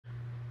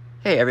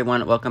Hey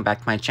everyone, welcome back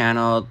to my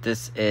channel.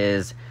 This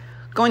is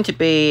going to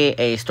be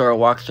a store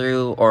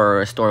walkthrough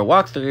or store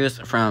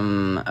walkthroughs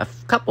from a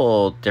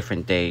couple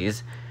different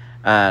days.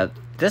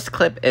 This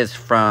clip is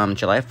from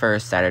July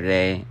 1st,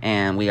 Saturday,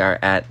 and we are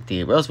at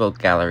the Roseville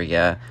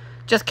Galleria.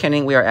 Just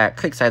kidding, we are at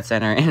Creekside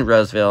Center in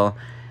Roseville,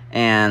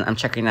 and I'm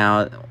checking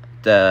out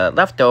the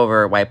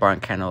leftover White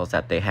Barn candles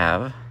that they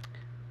have.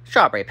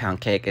 Strawberry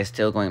pound cake is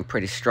still going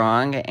pretty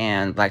strong,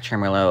 and Black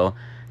Cherry Merlot,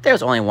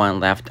 there's only one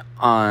left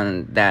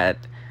on that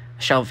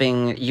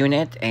shelving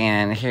unit.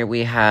 And here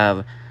we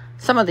have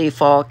some of the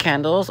fall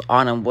candles,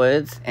 Autumn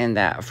Woods, in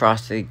that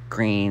frosted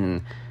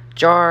green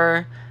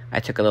jar. I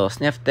took a little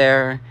sniff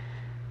there.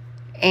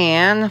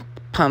 And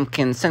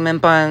pumpkin cinnamon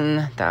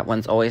bun, that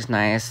one's always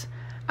nice.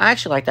 I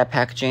actually like that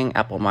packaging.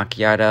 Apple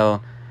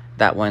macchiato,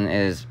 that one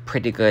is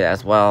pretty good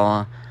as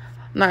well.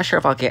 I'm not sure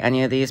if I'll get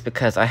any of these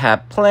because I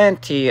have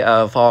plenty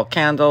of fall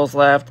candles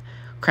left.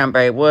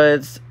 Cranberry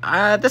Woods,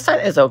 this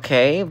side is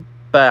okay,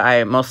 but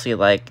I mostly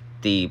like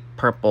the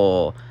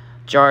purple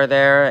jar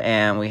there.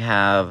 And we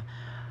have,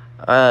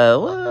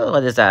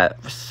 what is that?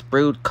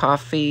 Brewed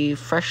coffee,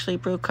 freshly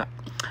brewed coffee.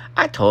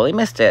 I totally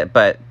missed it,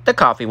 but the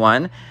coffee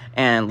one.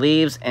 And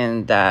leaves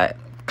in that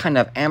kind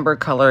of amber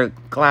colored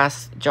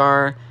glass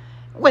jar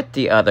with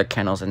the other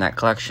candles in that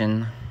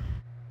collection.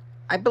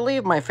 I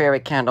believe my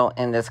favorite candle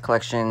in this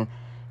collection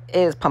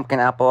is pumpkin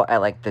apple. I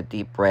like the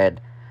deep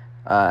red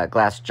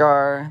glass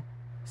jar,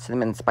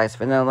 cinnamon spice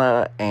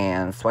vanilla,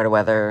 and sweater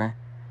weather.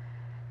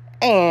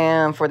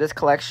 And for this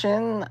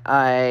collection,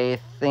 I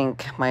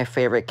think my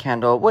favorite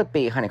candle would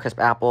be Honeycrisp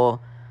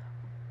apple.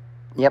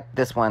 Yep,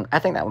 this one. I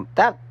think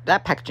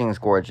that packaging is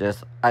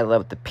gorgeous. I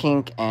love the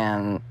pink,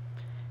 and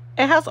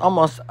it has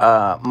almost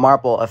a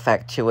marble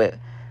effect to it,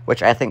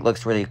 which I think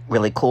looks really,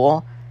 really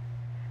cool.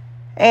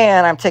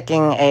 And I'm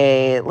taking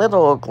a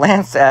little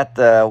glance at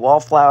the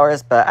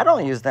wallflowers, but I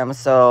don't use them,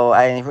 so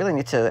I really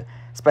need to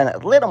spend a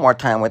little more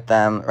time with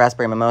them.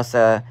 Raspberry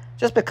mimosa,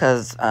 just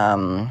because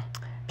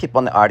people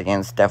in the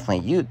audience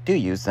definitely do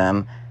use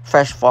them.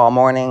 Fresh fall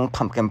morning,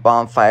 pumpkin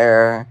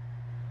bonfire.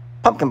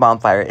 Pumpkin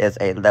bonfire is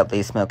a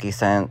lovely smoky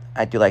scent.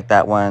 I do like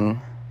that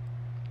one.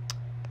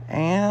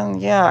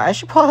 And yeah, I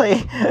should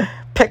probably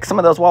pick some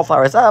of those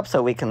wallflowers up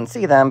so we can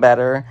see them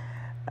better.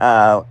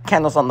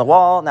 Candles on the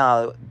wall.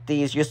 Now,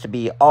 these used to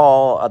be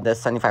all of the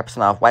 75%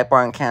 off White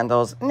Barn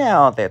candles.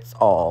 Now that's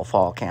all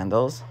fall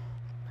candles.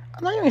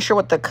 I'm not even sure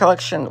what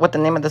the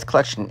name of this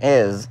collection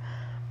is.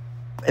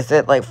 Is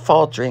it like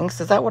fall drinks?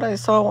 Is that what I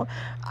saw?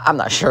 I'm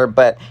not sure,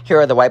 but here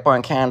are the White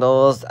Barn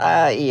candles.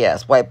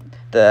 Yes,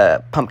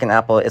 the pumpkin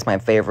apple is my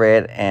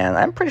favorite, and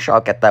I'm pretty sure I'll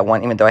get that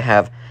one, even though I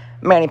have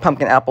many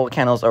pumpkin apple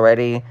candles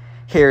already.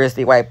 Here's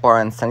the White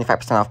Barn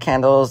 75% off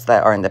candles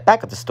that are in the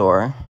back of the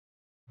store.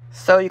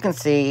 So you can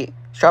see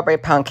strawberry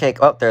pound cake.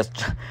 Oh, there's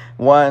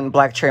one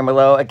Black Cherry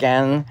Merlot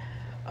again.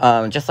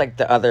 Just like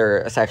the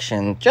other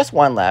section, just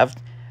one left.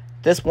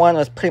 This one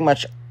was pretty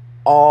much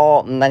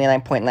all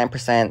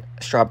 99.9%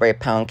 strawberry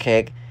pound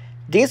cake.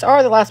 These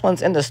are the last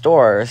ones in the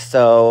store,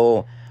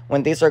 so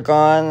when these are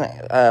gone,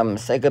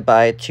 say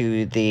goodbye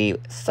to the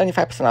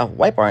 75% off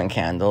White Barn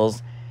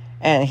candles.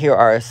 And here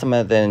are some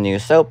of the new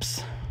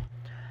soaps.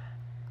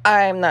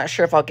 I'm not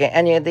sure if I'll get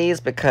any of these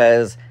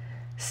because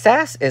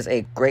SAS is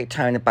a great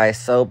time to buy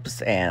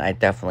soaps, and I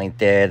definitely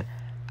did.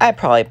 I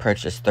probably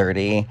purchased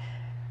 30.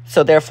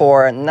 So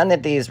therefore, none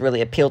of these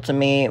really appeal to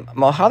me.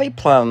 Mojave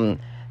Plum,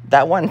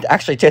 that one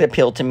actually did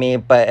appeal to me,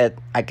 but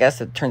I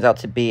guess it turns out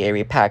to be a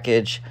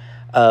repackage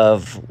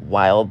of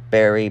Wild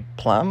Berry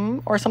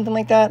Plum or something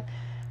like that,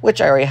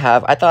 which I already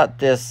have. I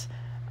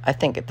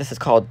think this is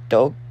called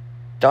Dogwood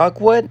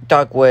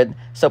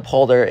soap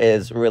holder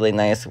is really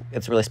nice.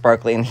 It's really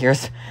sparkly,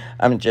 and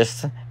I'm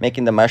just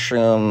making the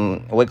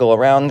mushroom wiggle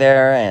around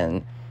there,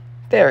 and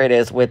there it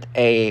is with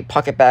a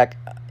pocket back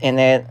in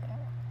it.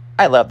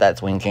 I love that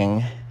it's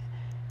winking.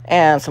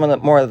 And some of the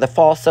more of the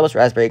fall soaps,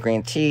 raspberry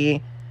green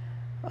tea,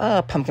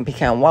 pumpkin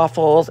pecan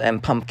waffles,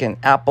 and pumpkin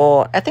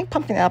apple. I think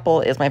pumpkin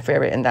apple is my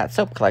favorite in that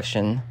soap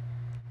collection.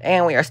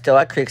 And we are still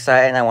at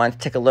Creekside, and I wanted to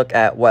take a look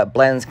at what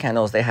blends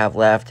candles they have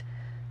left.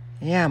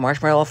 Yeah,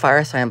 Marshmallow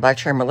Fireside and Black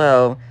Cherry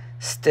Merlot.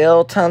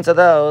 Still tons of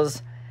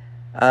those.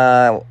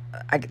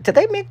 Did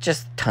they make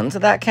just tons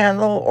of that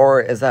candle,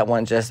 or is that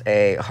one just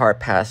a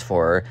hard pass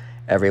for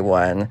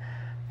everyone?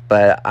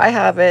 But I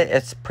have it.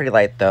 It's pretty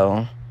light,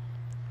 though.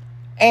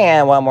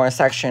 And one more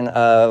section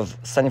of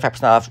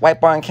 75% off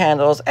White Barn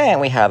candles, and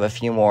we have a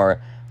few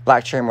more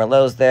Black Cherry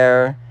Merlots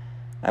there.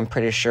 I'm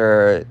pretty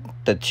sure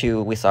the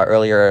two we saw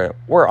earlier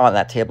were on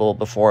that table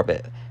before,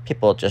 but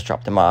people just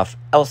dropped them off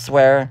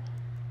elsewhere.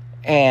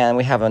 And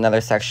we have another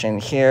section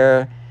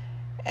here.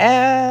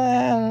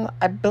 And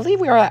I believe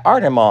we are at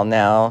Ardent Mall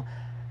now.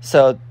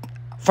 So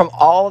from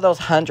all of those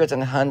hundreds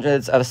and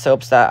hundreds of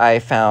soaps that I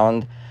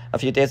found a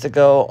few days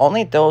ago,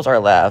 only those are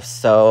left.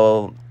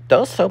 So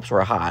those soaps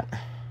were hot.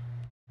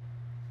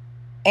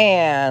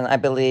 And I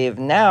believe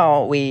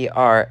now we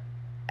are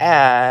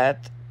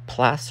at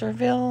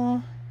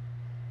Placerville.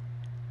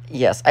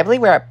 Yes, I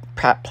believe we're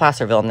at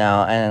Placerville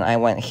now, and I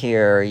went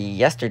here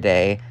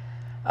yesterday.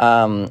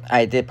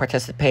 I did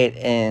participate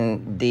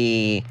in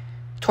the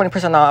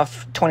 20%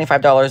 off,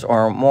 $25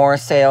 or more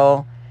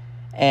sale.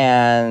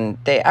 And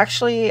they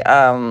actually,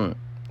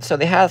 so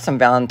they had some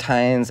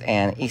Valentine's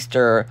and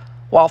Easter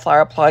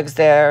wallflower plugs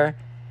there.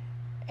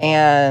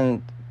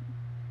 And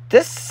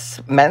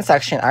this men's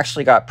section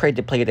actually got pretty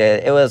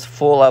depleted. It was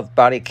full of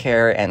body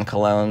care and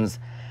colognes.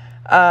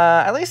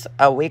 At least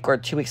a week or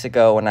 2 weeks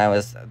ago when I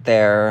was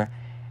there.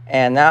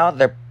 And now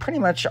they're pretty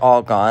much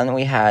all gone.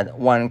 We had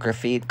one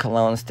Graphite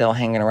cologne still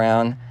hanging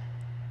around.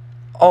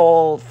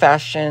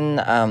 Old-fashioned,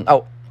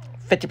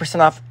 50%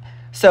 off.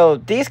 So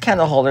these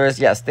candle holders,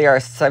 yes, they are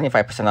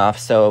 75% off.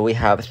 So we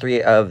have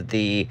 3 of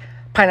the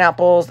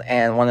pineapples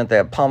and 1 of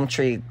the palm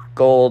tree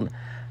gold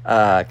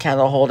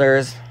candle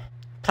holders.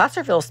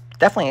 Placerville's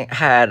definitely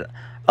had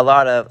a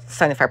lot of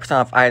 75%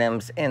 off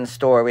items in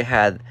store. We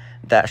had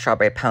that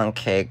strawberry pound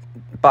cake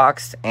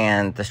box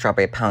and the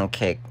strawberry pound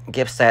cake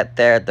gift set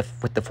there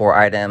with the 4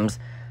 items.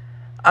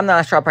 I'm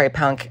not a strawberry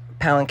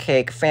pound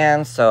cake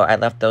fan, so I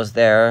left those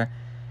there.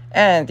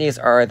 And these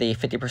are the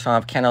 50%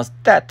 off candles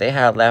that they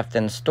had left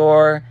in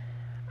store.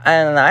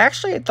 And I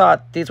actually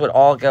thought these would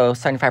all go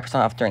 75%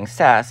 off during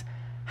SAS.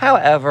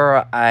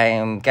 However,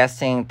 I'm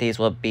guessing these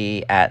will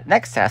be at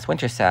next SAS,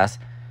 Winter SAS,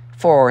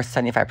 for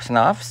 75%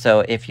 off.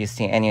 So if you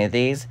see any of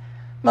these,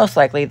 most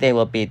likely they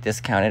will be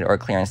discounted or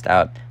clearanced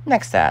out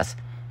next SAS.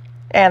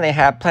 And they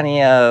have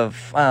plenty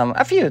of,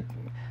 a few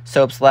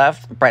soaps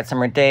left. Bright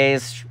Summer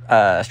Days,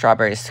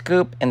 Strawberry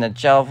Scoop in the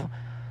gel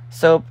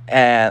soap,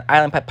 and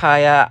Island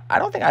Papaya. I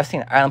don't think I've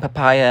seen Island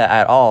Papaya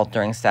at all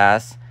during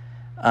SAS,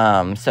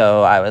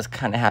 so I was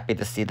kind of happy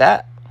to see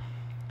that.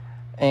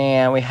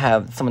 And we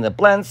have some of the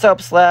blend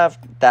soaps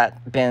left.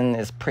 That bin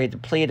is pretty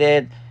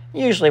depleted.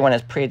 Usually when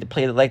it's pretty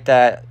depleted like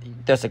that,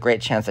 there's a great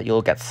chance that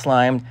you'll get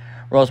slimed.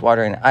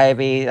 Rosewater and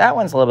Ivy, that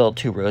one's a little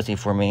too rosy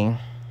for me.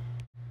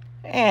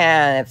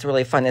 And it's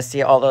really fun to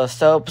see all those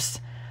soaps.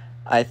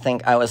 I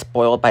think I was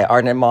spoiled by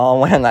Arden Mall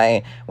when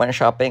I went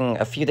shopping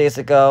a few days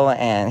ago,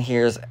 and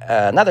here's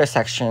another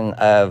section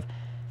of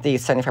the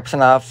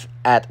 75% off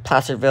at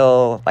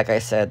Placerville. Like I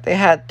said, they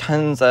had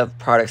tons of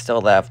products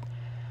still left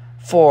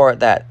for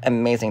that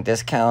amazing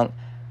discount.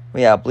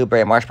 We have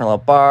Blueberry Marshmallow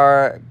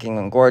Bar,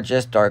 Gingham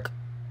Gorgeous, Dark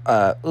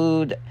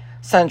Oud,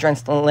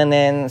 Sun-Drenched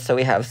Linen. So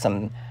we have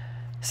some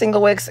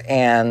single wicks,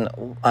 and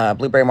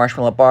Blueberry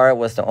Marshmallow Bar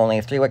was the only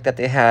 3-wick that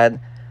they had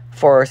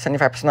for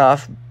 75%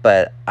 off,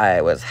 but I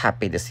was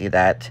happy to see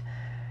that.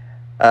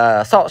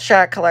 Salt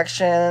Shack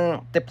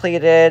collection,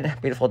 depleted.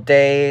 Beautiful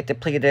Day,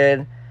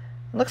 depleted.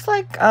 Looks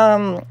like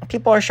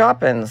people are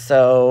shopping,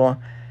 so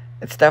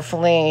it's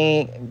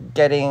definitely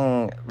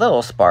getting a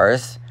little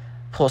sparse.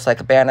 Poolside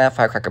Cabana,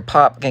 Firecracker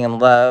Pop, Gingham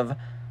Love.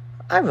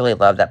 I really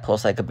love that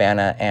Poolside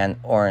Cabana and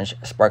Orange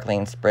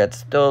Sparkling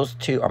Spritz. Those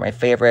 2 are my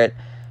favorite.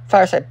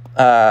 Fireside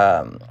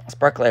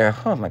Sparkler,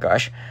 oh my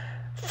gosh.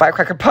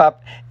 Firecracker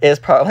Pop is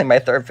probably my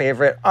 3rd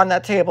favorite on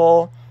that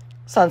table.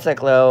 Sunset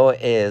Glow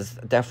is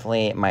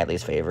definitely my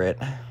least favorite.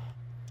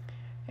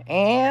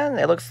 And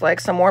it looks like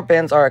some more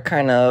bins are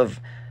kind of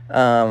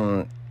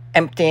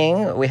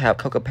emptying. We have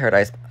Cocoa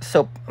Paradise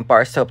soap,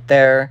 bar soap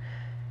there.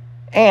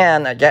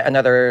 And yet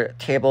another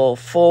table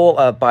full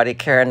of body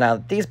care.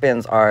 Now, these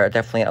bins are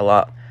definitely a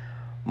lot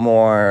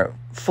more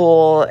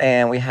full.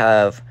 And we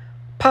have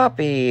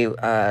Poppy,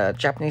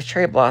 Japanese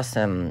Cherry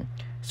Blossom,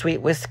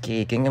 Sweet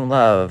Whiskey, Gingham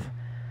Love.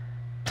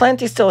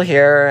 Plenty still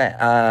here.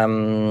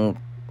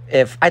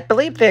 If I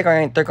believe they're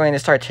going to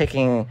start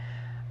taking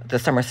the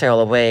summer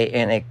sale away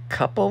in a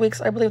couple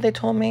weeks, I believe they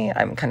told me.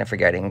 I'm kind of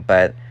forgetting,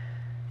 but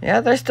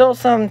yeah, there's still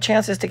some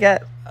chances to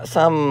get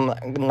some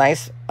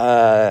nice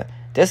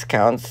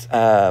discounts.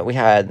 We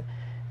had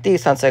the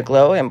Sunset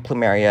Glow and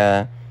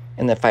Plumeria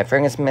in the 5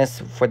 fragrance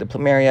mist for the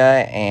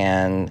Plumeria,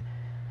 and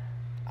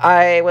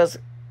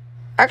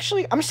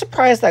I'm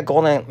surprised that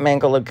Golden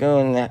Mango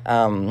Lagoon,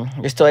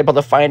 you're still able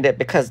to find it,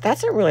 because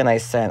that's a really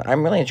nice scent.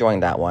 I'm really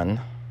enjoying that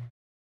one.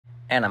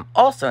 And I'm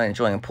also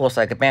enjoying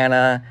Poolside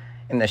Cabana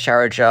in the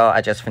shower gel. I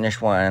just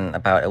finished one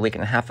about a week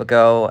and a half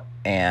ago,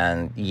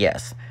 and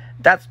yes,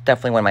 that's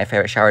definitely one of my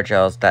favorite shower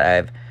gels that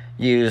I've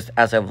used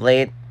as of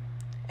late.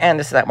 And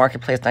this is at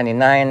Marketplace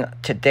 99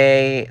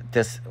 today.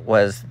 This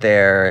is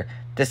their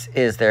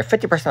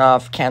 50%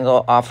 off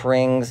candle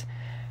offerings,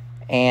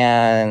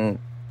 and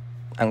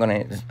I'm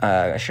going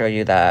to show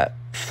you that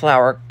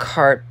flower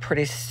cart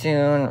pretty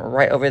soon,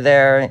 right over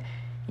there.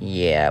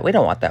 Yeah, we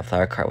don't want that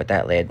flower cart with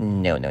that lid.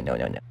 No.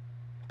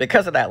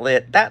 Because of that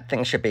lid, that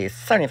thing should be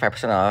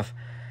 75% off.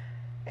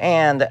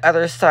 And the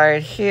other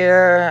side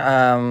here,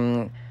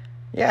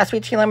 yeah,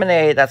 Sweet Tea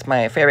Lemonade, that's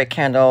my favorite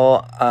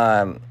candle.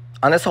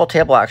 On this whole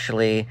table,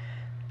 actually,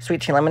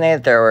 Sweet Tea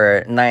Lemonade, there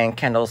were 9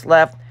 candles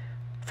left.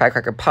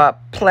 Firecracker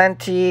Pop,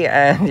 plenty.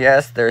 And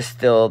yes, there's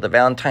still the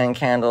Valentine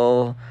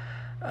candle.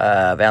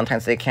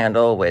 Valentine's Day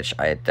candle, which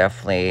I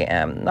definitely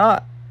am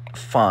not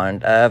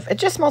fond of. It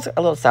just smells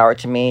a little sour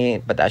to me,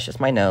 but that's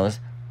just my nose.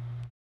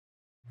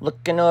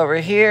 Looking over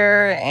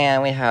here,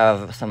 and we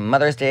have some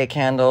Mother's Day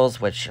candles,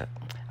 which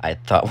I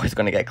thought was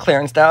going to get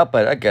clearanced out,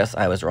 but I guess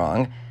I was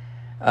wrong.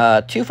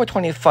 2 for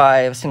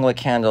 $25 single wick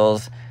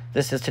candles.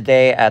 This is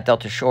today at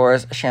Delta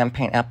Shores,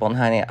 Champagne Apple and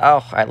Honey.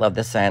 Oh, I love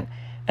this scent.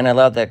 And I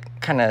love the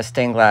kind of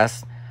stained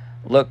glass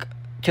look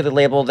to the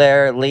label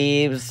there.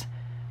 Leaves,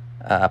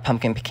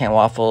 pumpkin pecan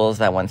waffles.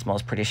 That one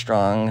smells pretty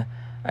strong.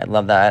 I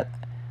love that.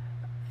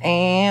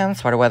 And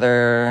Sweater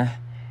Weather,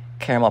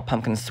 caramel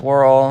pumpkin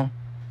swirl.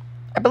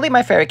 I believe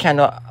my favorite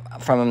candle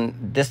from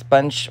this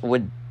bunch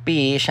would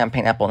be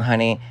Champagne Apple and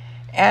Honey.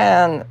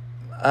 And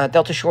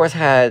Delta Shores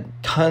had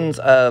tons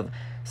of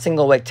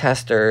single wick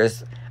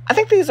testers. I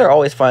think these are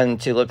always fun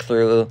to look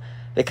through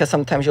because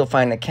sometimes you'll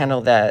find a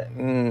candle that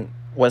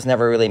was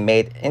never really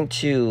made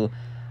into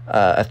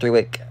a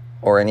 3-wick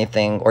or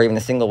anything, or even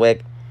a single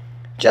wick.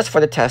 Just for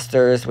the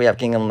testers, we have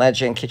Gingham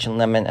Legend, Kitchen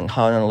Lemon, and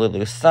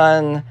Honolulu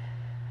Sun.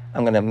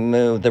 I'm going to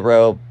move the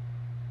row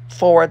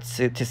forward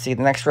to see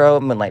the next row.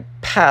 Moonlight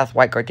Path,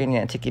 White Gardenia,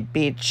 and Tiki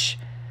Beach.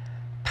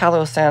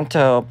 Palo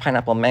Santo,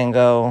 Pineapple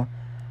Mango.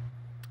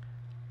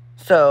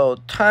 So,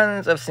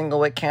 tons of single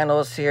wick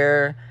candles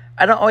here.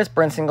 I don't always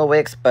burn single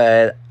wicks,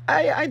 but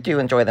I do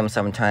enjoy them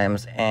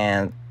sometimes.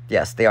 And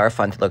yes, they are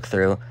fun to look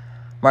through.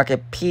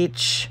 Market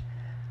Peach,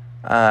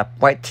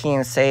 White Tea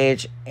and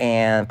Sage,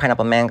 and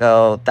Pineapple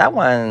Mango. That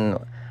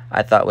one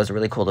I thought was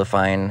really cool to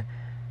find.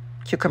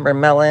 Cucumber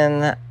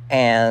Melon,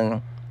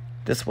 and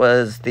this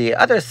was the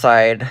other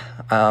side,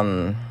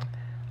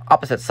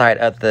 opposite side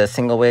of the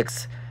single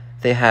wicks.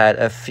 They had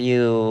a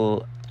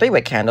few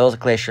 3-wick candles,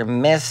 Glacier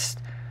Mist,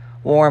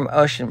 Warm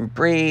Ocean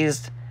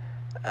Breeze,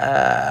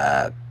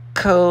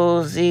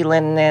 Cozy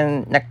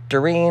Linen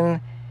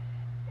Nectarine,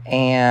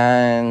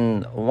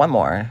 and one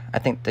more. I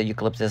think the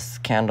Eucalyptus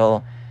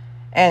Candle.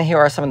 And here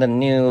are some of the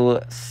new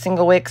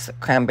single wicks,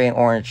 Cranberry and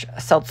Orange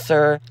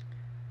Seltzer.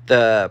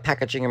 The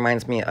packaging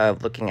reminds me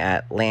of looking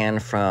at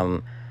land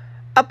from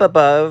up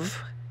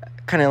above,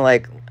 kind of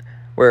like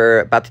we're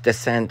about to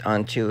descend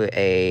onto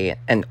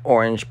an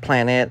orange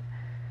planet.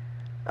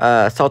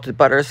 Salted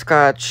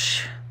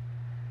butterscotch.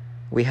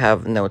 We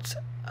have notes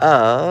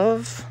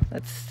of,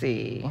 let's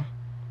see,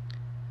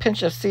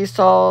 pinch of sea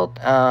salt,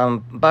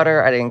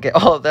 butter. I didn't get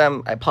all of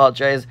them. I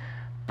apologize.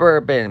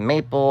 Bourbon,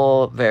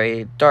 maple,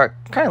 very dark,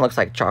 kind of looks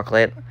like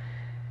chocolate.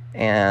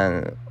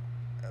 And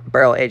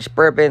barrel-aged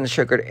bourbon,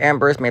 sugared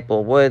ambers,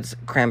 maple woods,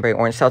 cranberry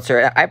orange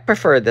seltzer. I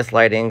prefer this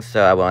lighting,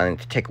 so I wanted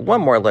to take one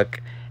more look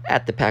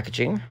at the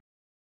packaging.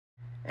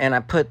 And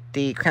I put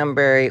the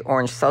cranberry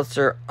orange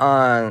seltzer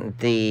on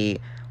the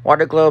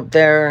water globe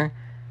there.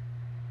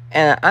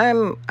 And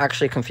I'm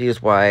actually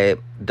confused why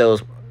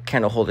those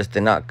candle holders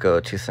did not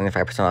go to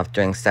 75% off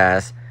during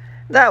SAS.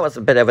 That was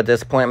a bit of a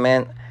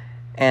disappointment.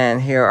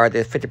 And here are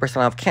the 50%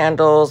 off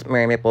candles,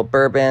 Mary Maple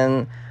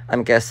Bourbon.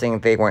 I'm guessing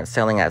they weren't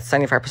selling at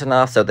 75%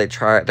 off, so they're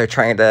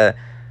trying to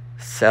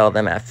sell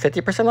them at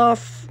 50%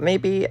 off,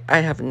 maybe? I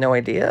have no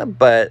idea,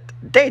 but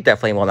they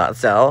definitely will not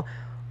sell.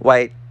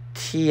 White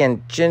Tea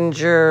and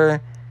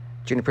Ginger,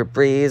 Juniper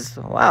Breeze.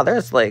 Wow,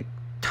 there's like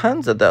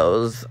tons of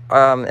those.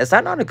 Is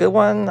that not a good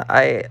one?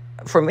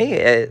 For me,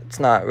 it's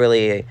not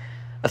really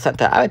a scent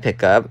that I would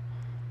pick up.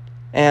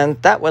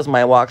 And that was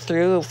my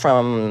walkthrough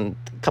from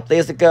a couple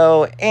days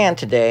ago and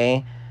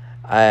today.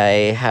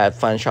 I had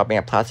fun shopping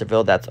at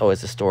Placerville. That's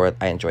always a store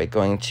I enjoy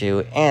going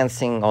to. And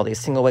seeing all these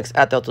single wicks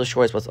at Delta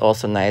Shores was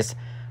also nice.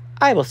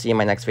 I will see you in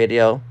my next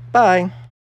video. Bye!